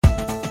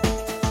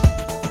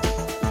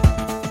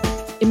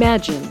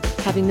Imagine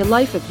having the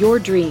life of your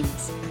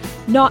dreams.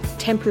 Not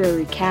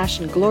temporary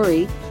cash and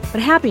glory, but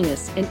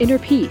happiness and inner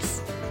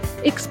peace.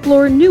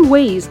 Explore new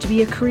ways to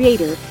be a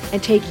creator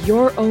and take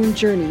your own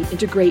journey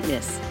into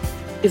greatness.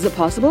 Is it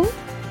possible?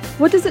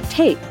 What does it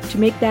take to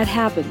make that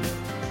happen?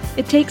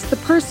 It takes the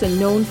person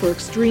known for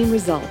extreme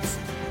results.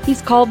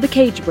 He's called the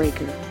cage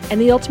breaker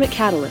and the ultimate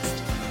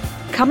catalyst.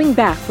 Coming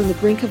back from the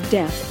brink of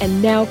death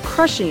and now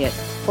crushing it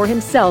for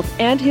himself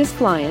and his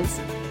clients,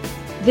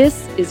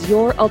 this is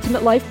Your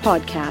Ultimate Life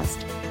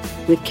Podcast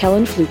with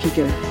Kellen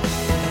Flukiger.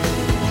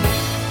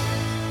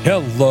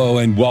 Hello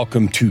and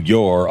welcome to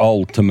Your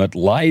Ultimate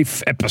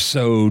Life,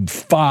 episode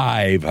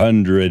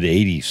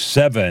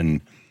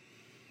 587.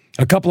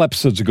 A couple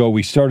episodes ago,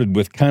 we started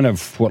with kind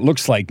of what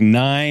looks like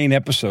 9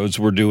 episodes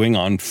we're doing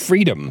on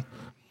freedom.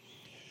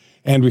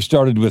 And we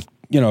started with,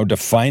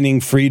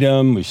 defining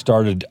freedom. We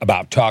started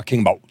about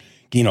talking about,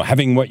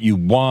 having what you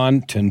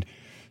want. And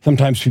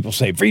sometimes people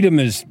say freedom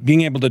is being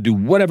able to do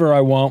whatever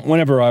I want,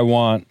 whenever I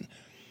want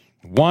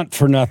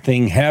for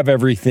nothing, have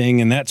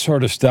everything, and that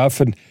sort of stuff.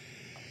 And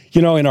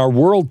in our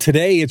world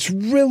today, it's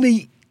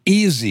really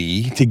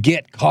easy to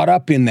get caught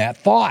up in that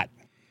thought.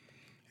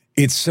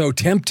 It's so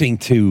tempting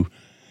to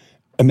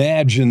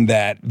imagine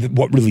that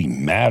what really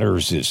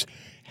matters is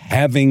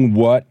having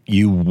what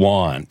you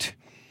want.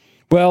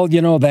 Well,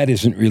 that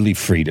isn't really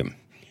freedom.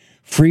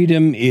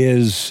 Freedom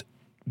is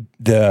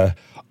the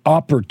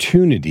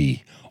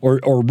opportunity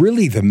or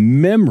really the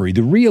memory,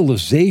 the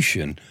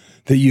realization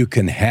that you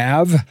can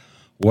have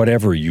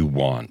whatever you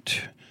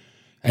want.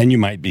 And you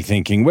might be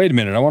thinking, wait a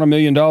minute, I want $1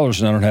 million and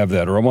I don't have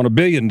that, or I want $1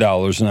 billion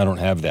and I don't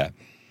have that.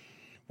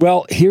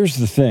 Well, here's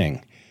the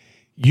thing.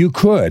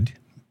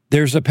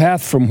 There's a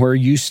path from where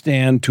you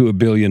stand to $1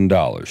 billion.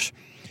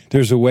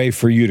 There's a way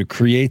for you to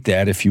create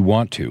that if you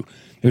want to.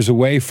 There's a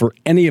way for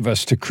any of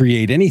us to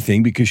create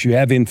anything because you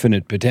have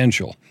infinite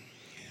potential.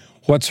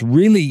 What's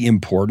really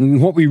important,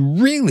 and what we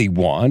really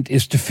want,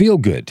 is to feel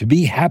good, to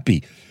be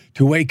happy,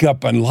 to wake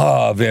up and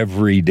love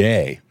every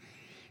day.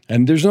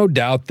 And there's no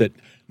doubt that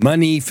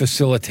money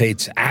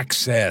facilitates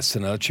access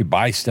and lets you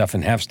buy stuff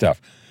and have stuff.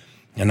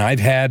 And I've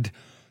had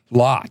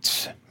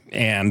lots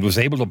and was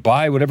able to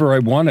buy whatever I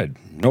wanted,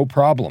 no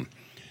problem.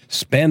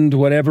 Spend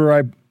whatever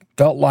I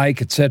felt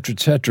like, et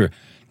cetera,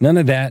 None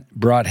of that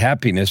brought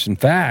happiness. In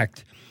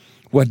fact,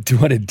 what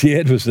it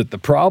did was that the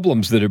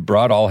problems that it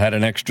brought all had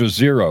an extra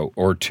 0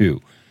 or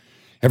 2.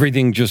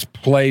 Everything just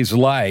plays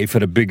life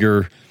at a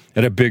bigger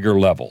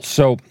level.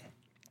 So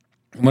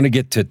I want to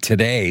get to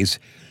today's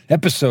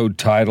episode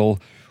title,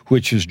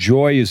 which is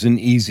Joy is an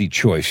Easy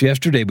Choice.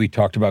 Yesterday we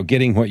talked about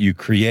getting what you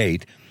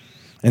create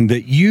and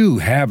that you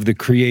have the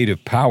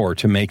creative power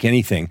to make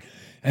anything.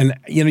 And,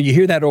 you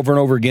hear that over and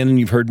over again, and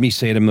you've heard me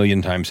say it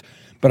 1,000,000 times.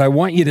 But I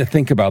want you to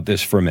think about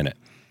this for a minute.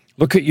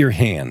 Look at your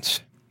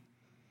hands.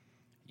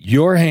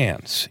 Your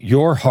hands,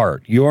 your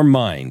heart, your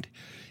mind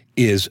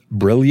is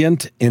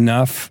brilliant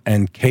enough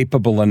and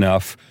capable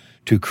enough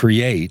to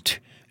create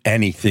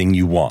anything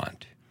you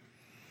want.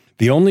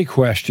 The only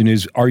question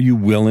is, are you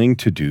willing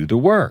to do the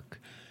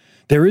work?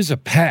 There is a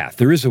path.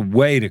 There is a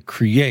way to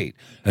create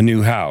a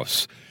new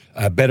house,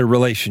 a better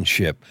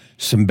relationship,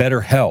 some better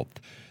health,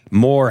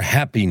 more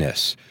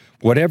happiness,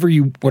 whatever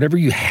you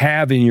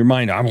have in your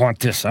mind. I want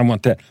this, I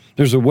want that.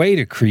 There's a way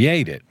to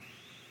create it.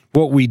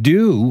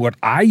 What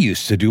I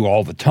used to do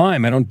all the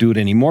time, I don't do it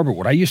anymore, but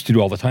what I used to do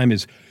all the time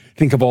is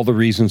think of all the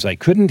reasons I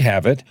couldn't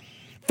have it,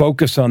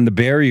 focus on the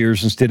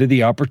barriers instead of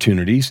the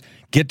opportunities,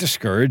 get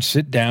discouraged,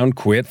 sit down,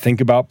 quit, think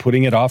about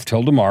putting it off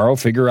till tomorrow,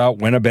 figure out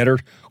when a better,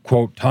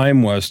 quote,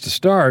 time was to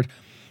start,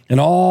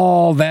 and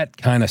all that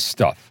kind of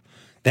stuff.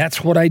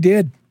 That's what I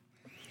did.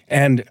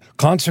 And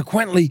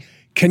consequently,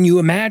 can you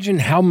imagine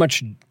how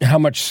much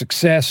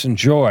success and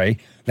joy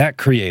that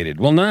created?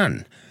 Well,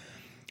 none,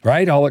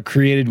 right? All it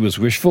created was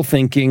wishful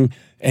thinking,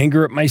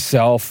 anger at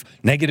myself,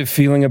 negative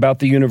feeling about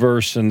the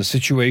universe and the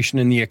situation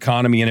and the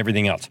economy and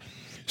everything else.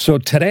 So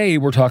today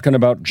we're talking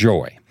about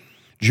joy.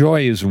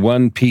 Joy is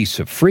one piece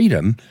of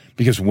freedom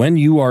because when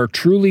you are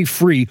truly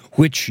free,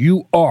 which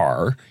you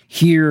are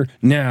here,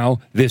 now,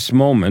 this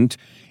moment,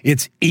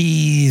 it's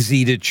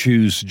easy to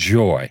choose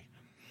joy.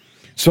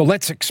 So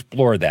let's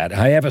explore that.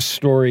 I have a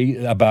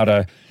story about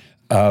a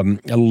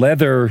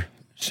leather,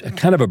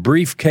 kind of a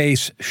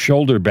briefcase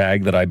shoulder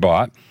bag that I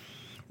bought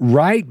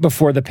right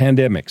before the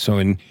pandemic. So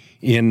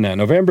in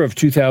November of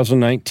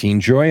 2019,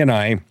 Joy and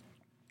I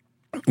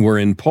were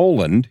in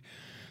Poland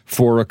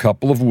for a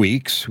couple of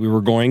weeks. We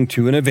were going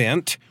to an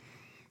event,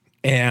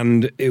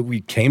 and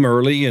we came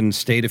early and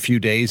stayed a few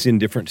days in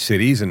different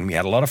cities, and we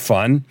had a lot of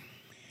fun.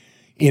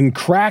 In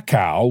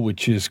Krakow,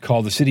 which is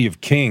called the City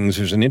of Kings,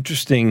 there's an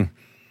interesting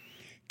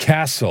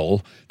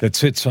castle that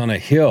sits on a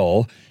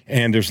hill,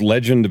 and there's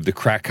legend of the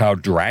Krakow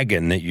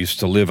dragon that used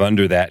to live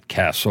under that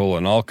castle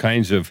and all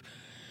kinds of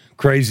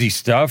crazy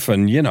stuff.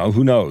 And,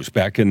 who knows,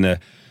 back in the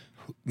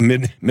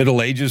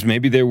Middle Ages,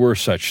 maybe there were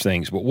such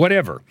things, but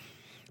whatever.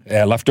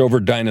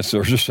 Leftover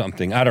dinosaurs or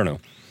something, I don't know.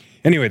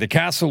 Anyway, the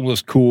castle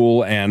was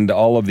cool, and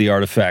all of the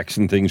artifacts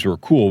and things were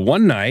cool.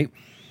 One night,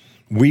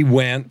 we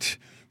went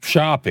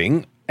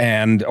shopping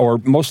or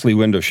mostly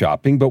window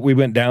shopping, but we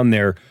went down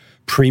there,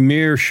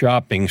 Premier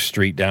Shopping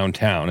Street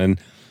downtown. And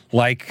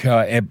like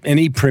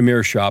any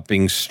premier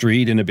shopping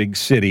street in a big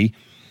city,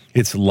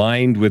 it's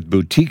lined with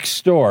boutique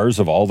stores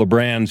of all the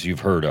brands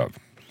you've heard of.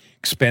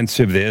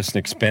 Expensive this and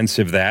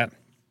expensive that.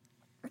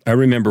 I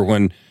remember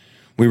when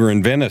we were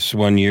in Venice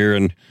one year,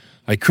 and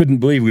I couldn't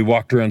believe we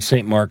walked around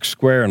St. Mark's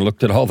Square and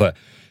looked at all the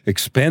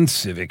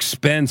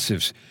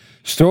expensive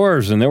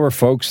stores, and there were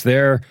folks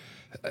there,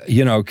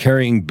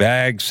 carrying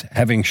bags,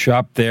 having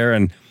shopped there,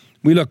 and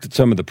we looked at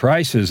some of the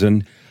prices,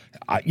 and,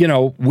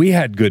 we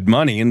had good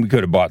money, and we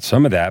could have bought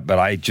some of that, but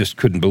I just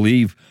couldn't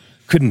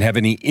have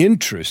any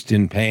interest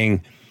in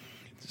paying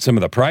some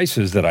of the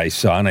prices that I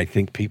saw, and I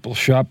think people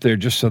shop there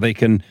just so they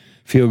can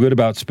feel good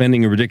about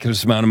spending a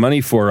ridiculous amount of money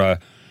for a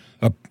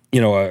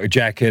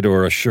jacket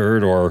or a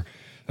shirt or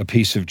a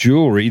piece of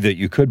jewelry that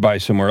you could buy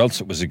somewhere else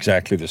that was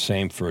exactly the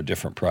same for a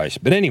different price.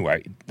 But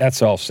anyway,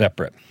 that's all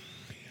separate.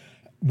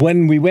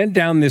 When we went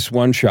down this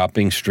one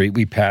shopping street,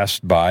 we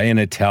passed by an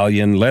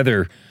Italian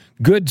leather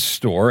goods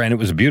store, and it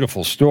was a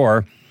beautiful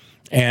store,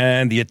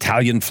 and the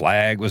Italian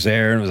flag was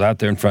there, and it was out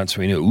there in front,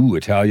 so we knew,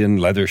 Italian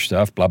leather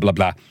stuff, blah, blah,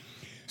 blah.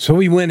 So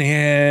we went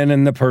in,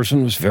 and the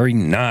person was very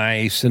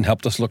nice and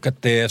helped us look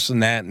at this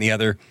and that and the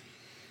other.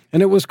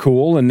 And it was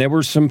cool, and there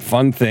were some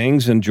fun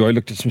things, and Joy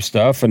looked at some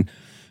stuff, and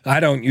I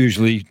don't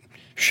usually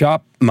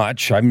shop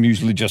much. I'm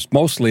usually just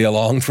mostly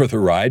along for the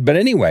ride. But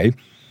anyway,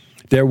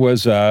 there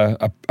was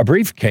a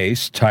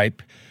briefcase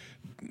type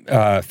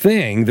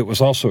thing that was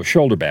also a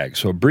shoulder bag.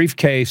 So a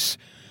briefcase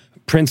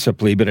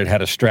principally, but it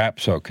had a strap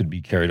so it could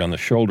be carried on the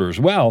shoulder as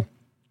well.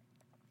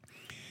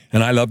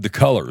 And I loved the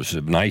colors,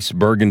 a nice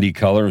burgundy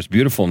color. It was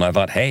beautiful. And I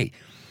thought, hey,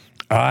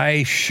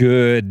 I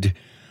should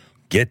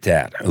get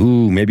that.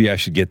 Ooh, maybe I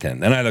should get that.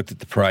 And then I looked at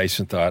the price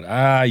and thought,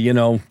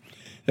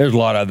 there's a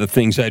lot of other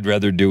things I'd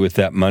rather do with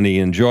that money.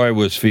 And Joy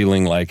was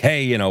feeling like,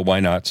 hey, why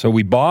not? So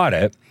we bought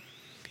it.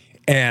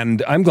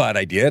 And I'm glad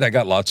I did. I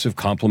got lots of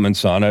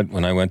compliments on it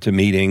when I went to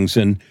meetings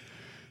and,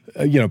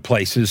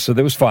 places. So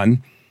that was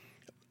fun.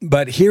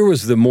 But here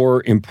was the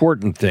more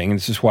important thing, and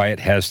this is why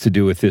it has to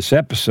do with this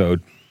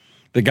episode.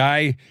 The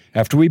guy,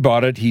 after we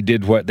bought it, he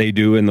did what they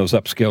do in those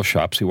upscale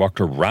shops. He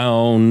walked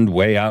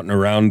way out and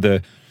around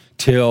the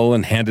till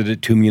and handed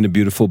it to me in a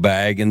beautiful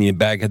bag, and the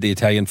bag had the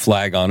Italian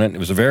flag on it. And it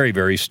was a very,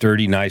 very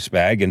sturdy, nice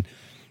bag, and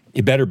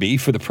it better be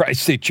for the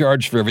price they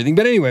charged for everything.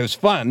 But anyway, it was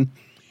fun.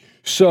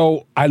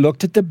 So I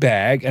looked at the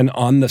bag, and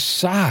on the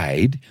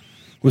side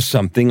was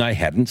something I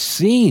hadn't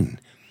seen.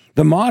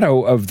 The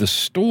motto of the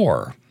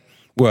store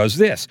was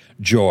this: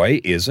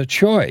 joy is a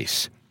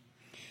choice.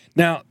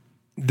 Now,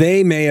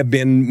 they may have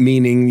been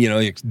meaning,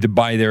 to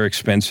buy their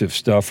expensive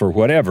stuff or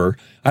whatever.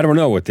 I don't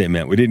know what they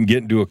meant. We didn't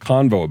get into a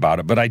convo about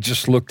it, but I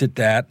just looked at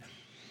that,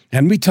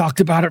 and we talked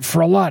about it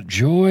for a lot.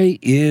 Joy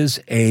is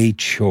a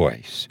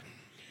choice.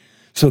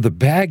 So the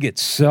bag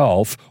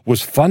itself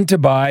was fun to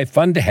buy,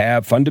 fun to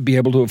have, fun to be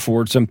able to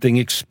afford something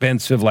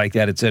expensive like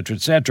that, et cetera,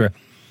 et cetera.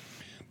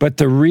 But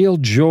the real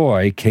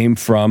joy came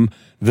from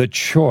the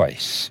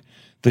choice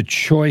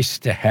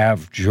to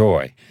have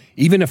joy.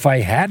 Even if I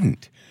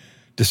hadn't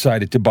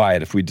decided to buy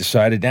it, if we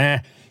decided,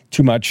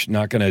 too much,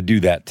 not going to do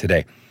that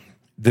today.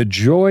 The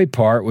joy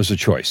part was a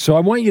choice. So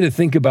I want you to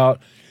think about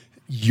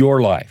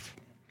your life.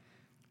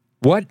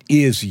 What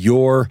is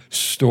your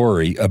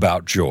story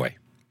about joy?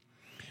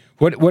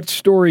 What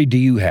story do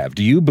you have?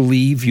 Do you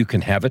believe you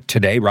can have it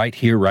today, right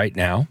here, right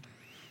now?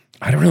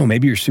 I don't know.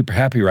 Maybe you're super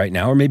happy right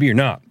now, or maybe you're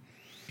not.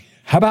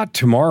 How about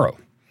tomorrow?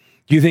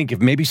 Do you think if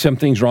maybe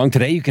something's wrong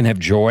today, you can have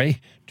joy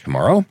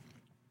tomorrow?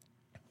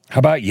 How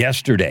about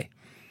yesterday?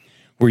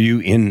 Were you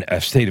in a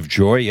state of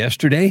joy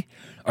yesterday?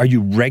 Are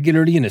you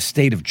regularly in a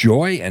state of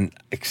joy and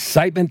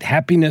excitement,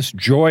 happiness?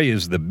 Joy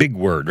is the big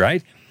word,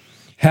 right?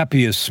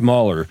 Happy is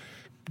smaller.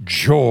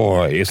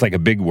 Joy is like a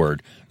big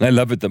word. And I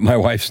love it that my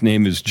wife's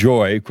name is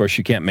Joy. Of course,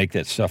 you can't make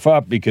that stuff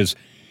up because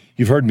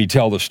you've heard me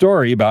tell the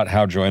story about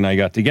how Joy and I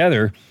got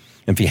together.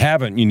 And if you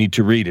haven't, you need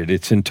to read it.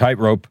 It's in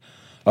Tightrope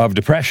of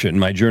Depression,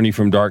 My Journey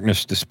from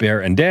Darkness,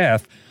 Despair, and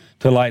Death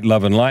to Light,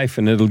 Love, and Life.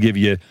 And it'll give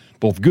you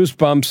both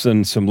goosebumps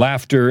and some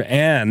laughter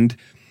and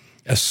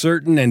a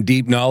certain and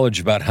deep knowledge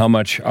about how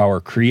much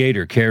our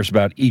Creator cares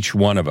about each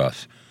one of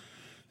us.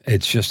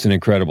 It's just an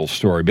incredible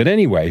story. But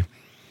anyway,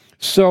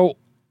 so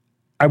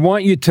I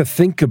want you to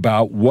think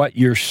about what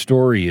your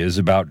story is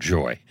about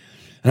joy.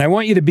 And I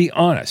want you to be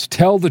honest.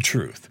 Tell the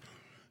truth.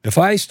 If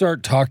I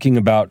start talking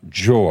about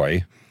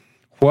joy,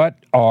 what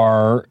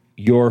are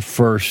your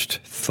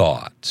first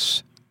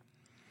thoughts?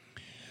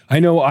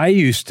 I know I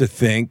used to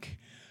think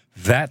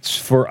that's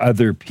for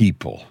other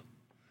people.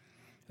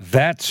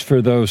 That's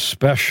for those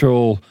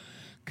special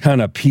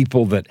kind of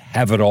people that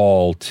have it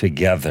all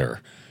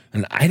together.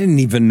 And I didn't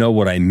even know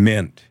what I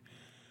meant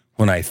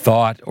when I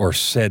thought or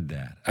said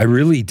that. I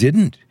really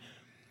didn't.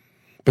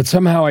 But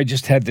somehow I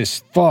just had this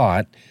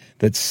thought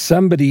that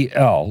somebody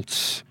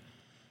else,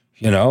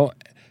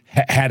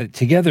 had it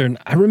together. And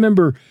I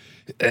remember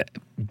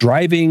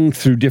driving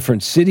through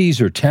different cities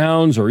or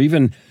towns, or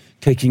even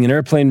taking an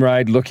airplane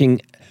ride,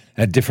 looking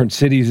at different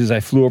cities as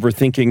I flew over,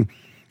 thinking,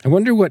 I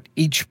wonder what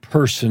each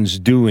person's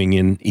doing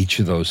in each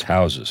of those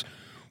houses.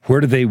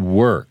 Where do they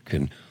work,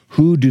 and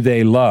who do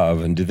they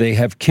love, and do they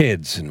have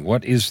kids, and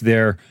what is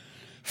their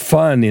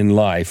fun in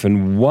life,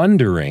 and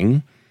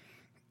wondering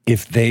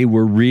if they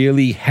were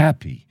really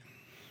happy.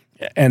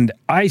 And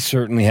I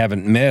certainly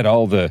haven't met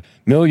all the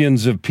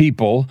millions of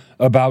people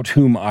about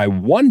whom I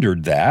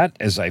wondered that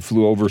as I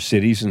flew over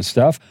cities and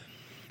stuff.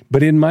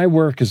 But in my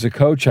work as a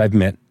coach, I've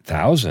met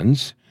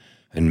thousands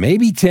and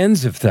maybe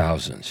tens of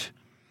thousands.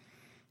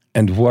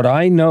 And what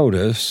I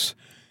notice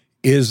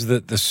is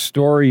that the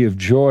story of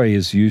joy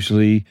is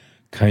usually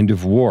kind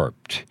of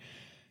warped.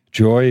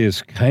 Joy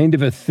is kind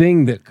of a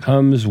thing that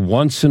comes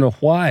once in a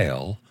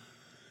while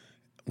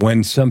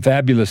when some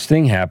fabulous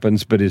thing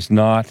happens, but is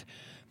not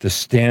the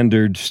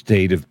standard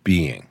state of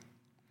being.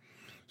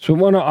 So I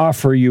want to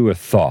offer you a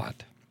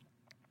thought.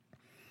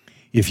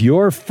 If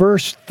your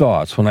first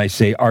thoughts, when I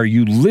say, are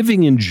you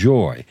living in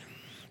joy?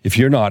 If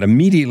you're not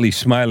immediately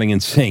smiling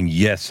and saying,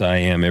 yes, I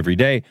am every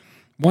day,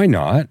 why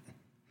not?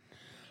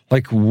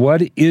 Like,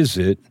 what is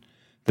it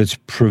that's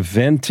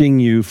preventing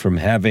you from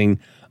having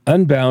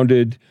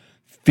unbounded,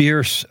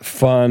 fierce,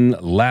 fun,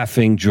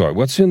 laughing joy?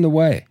 What's in the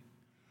way?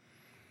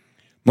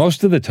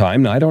 Most of the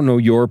time, now I don't know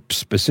your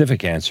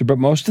specific answer, but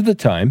most of the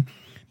time,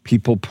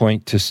 people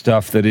point to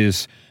stuff that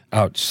is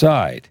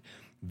outside.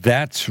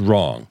 That's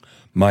wrong.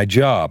 My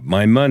job,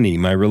 my money,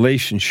 my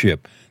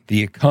relationship,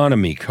 the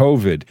economy,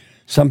 COVID,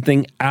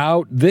 something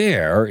out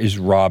there is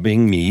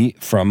robbing me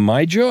from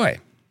my joy.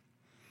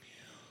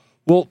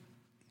 Well,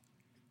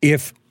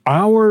 if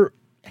our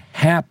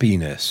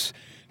happiness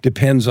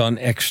depends on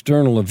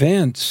external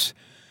events,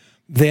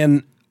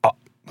 then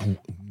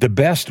the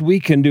best we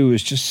can do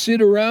is just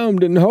sit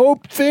around and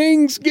hope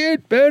things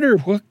get better.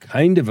 What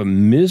kind of a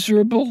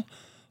miserable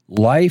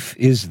life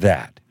is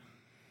that?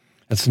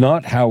 That's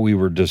not how we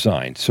were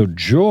designed. So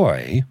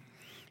joy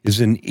is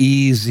an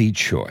easy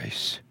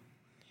choice.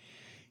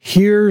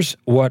 Here's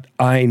what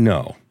I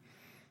know.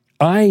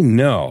 I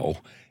know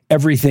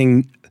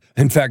everything,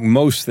 in fact,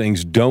 most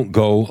things don't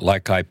go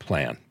like I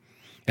plan.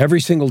 Every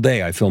single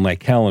day I fill my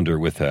calendar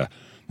with a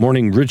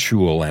morning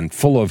ritual and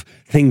full of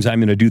things I'm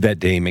going to do that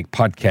day, make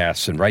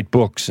podcasts and write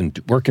books and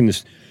work in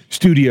this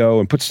studio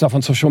and put stuff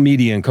on social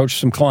media and coach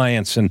some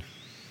clients and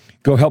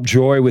go help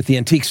Joy with the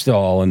antique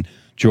stall and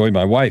Joy,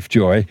 my wife,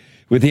 Joy,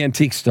 with the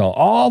antique stall.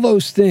 All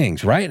those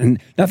things, right?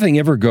 And nothing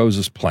ever goes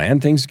as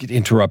planned. Things get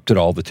interrupted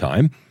all the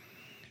time.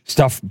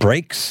 Stuff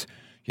breaks.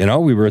 You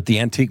know, we were at the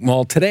antique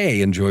mall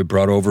today and Joy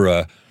brought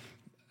over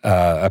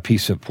a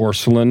piece of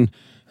porcelain,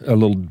 a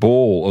little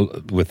bowl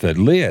with a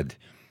lid.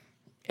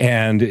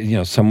 And, you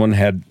know, someone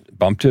had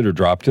bumped it or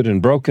dropped it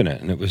and broken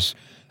it. And it was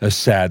a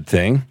sad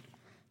thing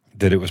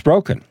that it was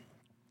broken.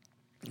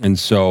 And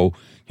so,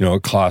 you know,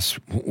 it costs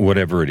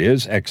whatever it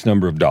is, X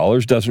number of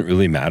dollars, doesn't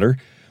really matter.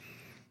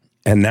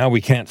 And now we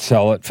can't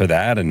sell it for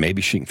that. And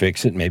maybe she can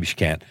fix it, maybe she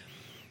can't.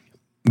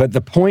 But the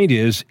point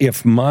is,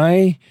 if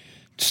my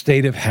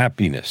state of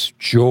happiness,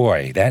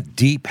 joy, that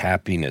deep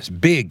happiness,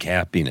 big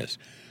happiness,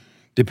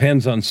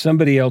 depends on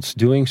somebody else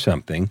doing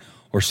something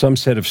or some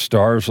set of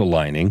stars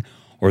aligning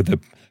or the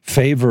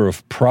favor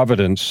of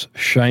providence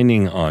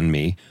shining on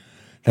me,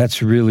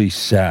 that's really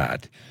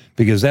sad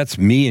because that's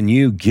me and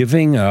you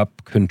giving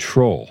up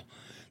control.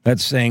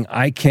 That's saying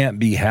I can't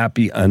be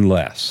happy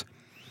unless.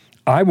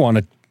 I want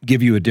to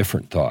give you a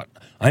different thought.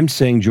 I'm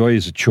saying joy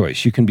is a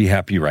choice. You can be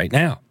happy right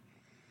now.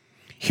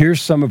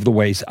 Here's some of the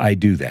ways I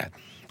do that.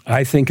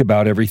 I think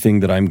about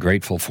everything that I'm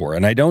grateful for,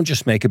 and I don't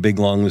just make a big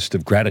long list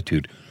of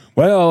gratitude.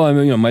 Well, I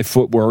mean, you know, my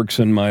foot works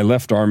and my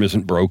left arm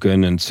isn't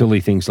broken and silly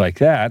things like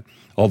that,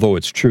 although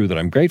it's true that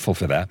I'm grateful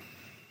for that.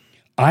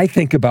 I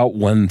think about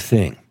one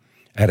thing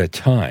at a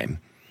time,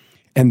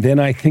 and then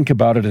I think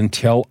about it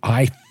until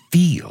I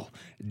feel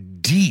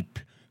deep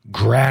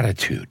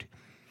gratitude.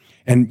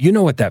 And you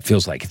know what that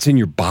feels like? It's in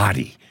your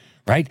body,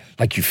 right?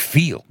 Like you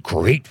feel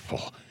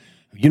grateful.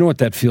 You know what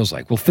that feels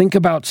like? Well, think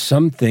about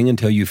something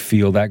until you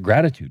feel that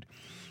gratitude.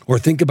 Or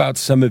think about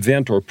some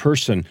event or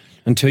person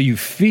until you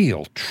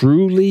feel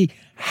truly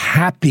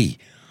happy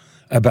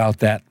about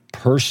that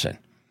person.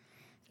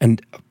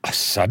 And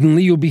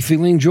suddenly you'll be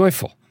feeling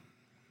joyful.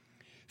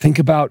 Think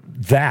about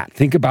that.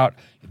 Think about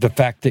the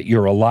fact that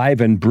you're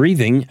alive and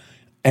breathing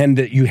and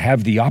that you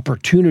have the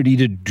opportunity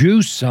to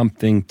do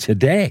something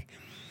today.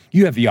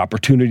 You have the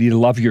opportunity to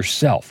love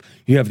yourself.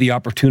 You have the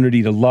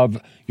opportunity to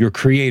love your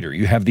Creator.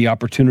 You have the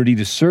opportunity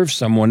to serve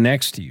someone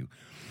next to you.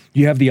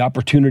 You have the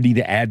opportunity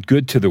to add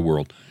good to the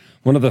world.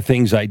 One of the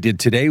things I did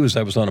today was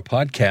I was on a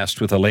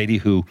podcast with a lady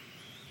who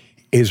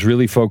is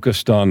really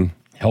focused on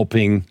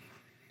helping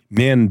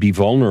men be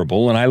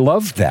vulnerable, and I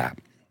love that.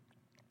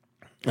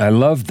 I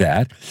love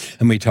that.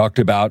 And we talked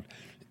about,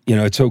 you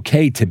know, it's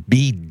okay to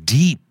be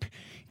deep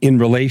in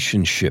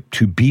relationship,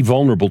 to be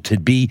vulnerable, to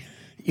be,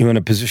 you know, in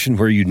a position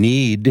where you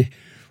need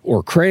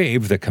or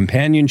crave the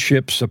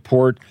companionship,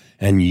 support,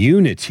 and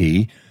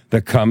unity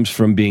that comes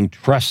from being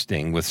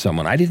trusting with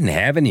someone. I didn't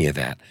have any of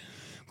that.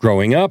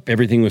 Growing up,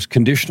 everything was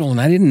conditional, and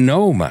I didn't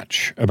know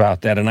much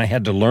about that, and I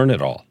had to learn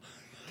it all.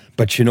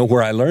 But you know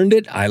where I learned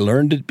it? I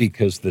learned it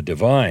because the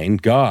divine,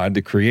 God,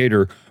 the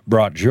Creator,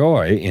 brought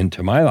joy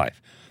into my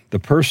life. The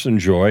person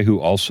Joy who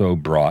also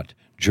brought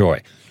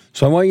joy.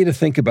 So I want you to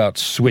think about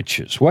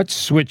switches. What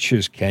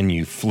switches can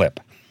you flip?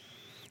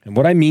 And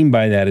what I mean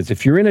by that is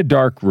if you're in a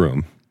dark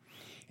room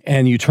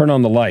and you turn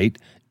on the light,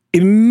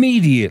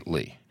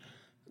 immediately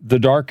the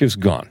dark is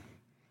gone.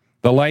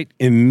 The light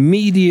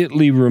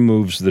immediately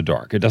removes the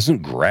dark. It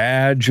doesn't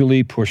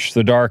gradually push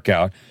the dark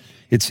out.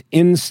 It's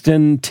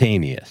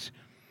instantaneous.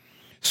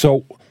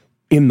 So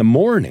in the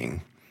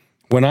morning,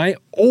 when I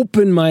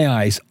open my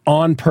eyes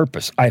on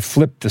purpose, I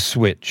flip the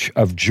switch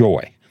of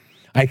joy.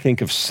 I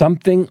think of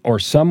something or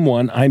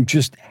someone I'm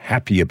just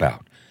happy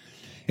about.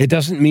 It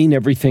doesn't mean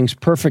everything's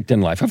perfect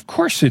in life. Of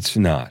course it's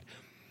not.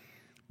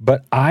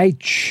 But I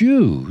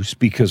choose,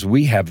 because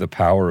we have the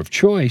power of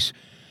choice,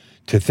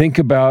 to think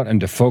about and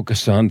to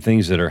focus on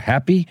things that are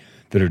happy,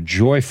 that are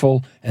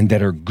joyful, and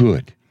that are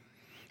good.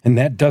 And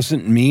that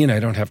doesn't mean I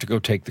don't have to go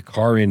take the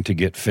car in to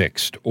get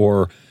fixed,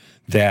 or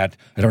that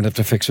I don't have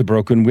to fix a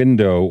broken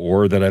window,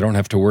 or that I don't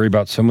have to worry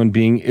about someone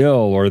being ill,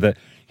 or that,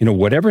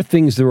 whatever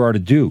things there are to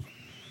do.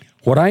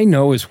 What I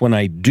know is when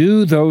I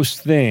do those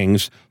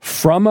things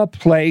from a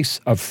place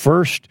of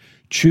first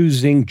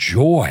choosing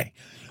joy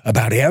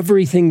about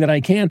everything that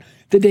I can,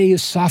 the day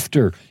is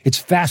softer, it's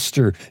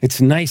faster,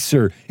 it's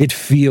nicer, it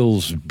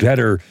feels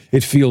better,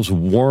 it feels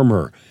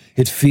warmer,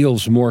 it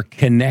feels more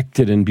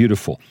connected and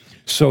beautiful.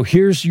 So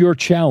here's your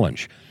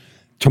challenge.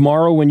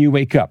 Tomorrow when you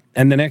wake up,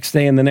 and the next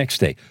day and the next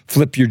day,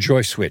 flip your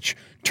joy switch,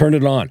 turn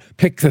it on,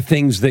 pick the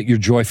things that you're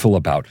joyful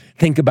about,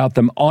 think about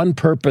them on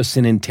purpose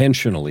and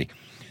intentionally,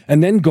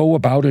 and then go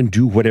about and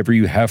do whatever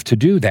you have to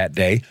do that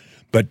day,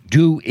 but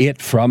do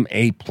it from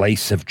a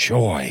place of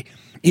joy.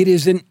 It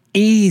is an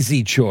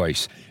easy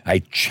choice. I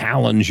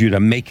challenge you to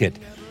make it.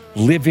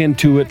 Live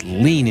into it,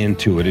 lean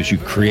into it as you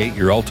create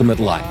your ultimate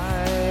life.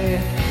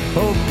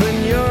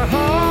 Open your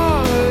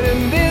heart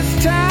and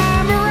this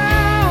time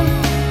around.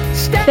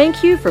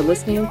 Thank you for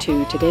listening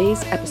to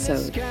today's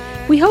episode.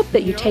 We hope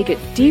that you take it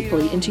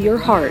deeply into your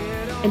heart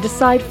and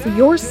decide for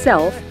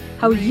yourself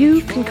how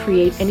you can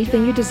create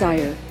anything you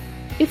desire.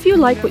 If you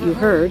like what you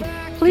heard,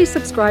 please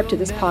subscribe to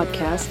this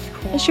podcast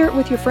and share it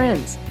with your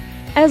friends.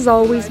 As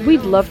always,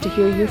 we'd love to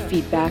hear your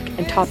feedback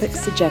and topic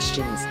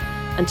suggestions.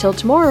 Until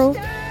tomorrow,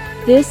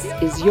 this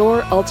is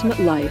Your Ultimate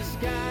Life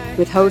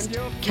with host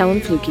Kellen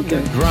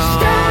Flukiger.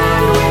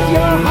 Stand with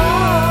your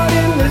heart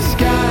in the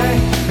sky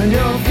and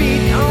your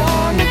feet